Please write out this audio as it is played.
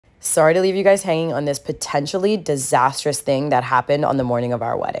Sorry to leave you guys hanging on this potentially disastrous thing that happened on the morning of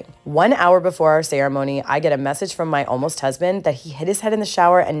our wedding. 1 hour before our ceremony, I get a message from my almost husband that he hit his head in the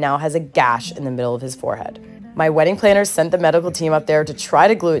shower and now has a gash in the middle of his forehead. My wedding planners sent the medical team up there to try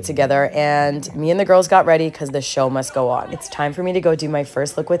to glue it together, and me and the girls got ready because the show must go on. It's time for me to go do my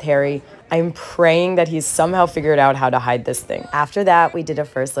first look with Harry. I'm praying that he's somehow figured out how to hide this thing. After that, we did a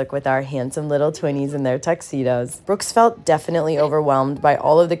first look with our handsome little twinnies in their tuxedos. Brooks felt definitely overwhelmed by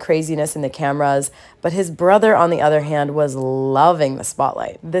all of the craziness in the cameras, but his brother, on the other hand, was loving the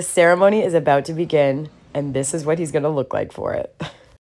spotlight. The ceremony is about to begin, and this is what he's gonna look like for it.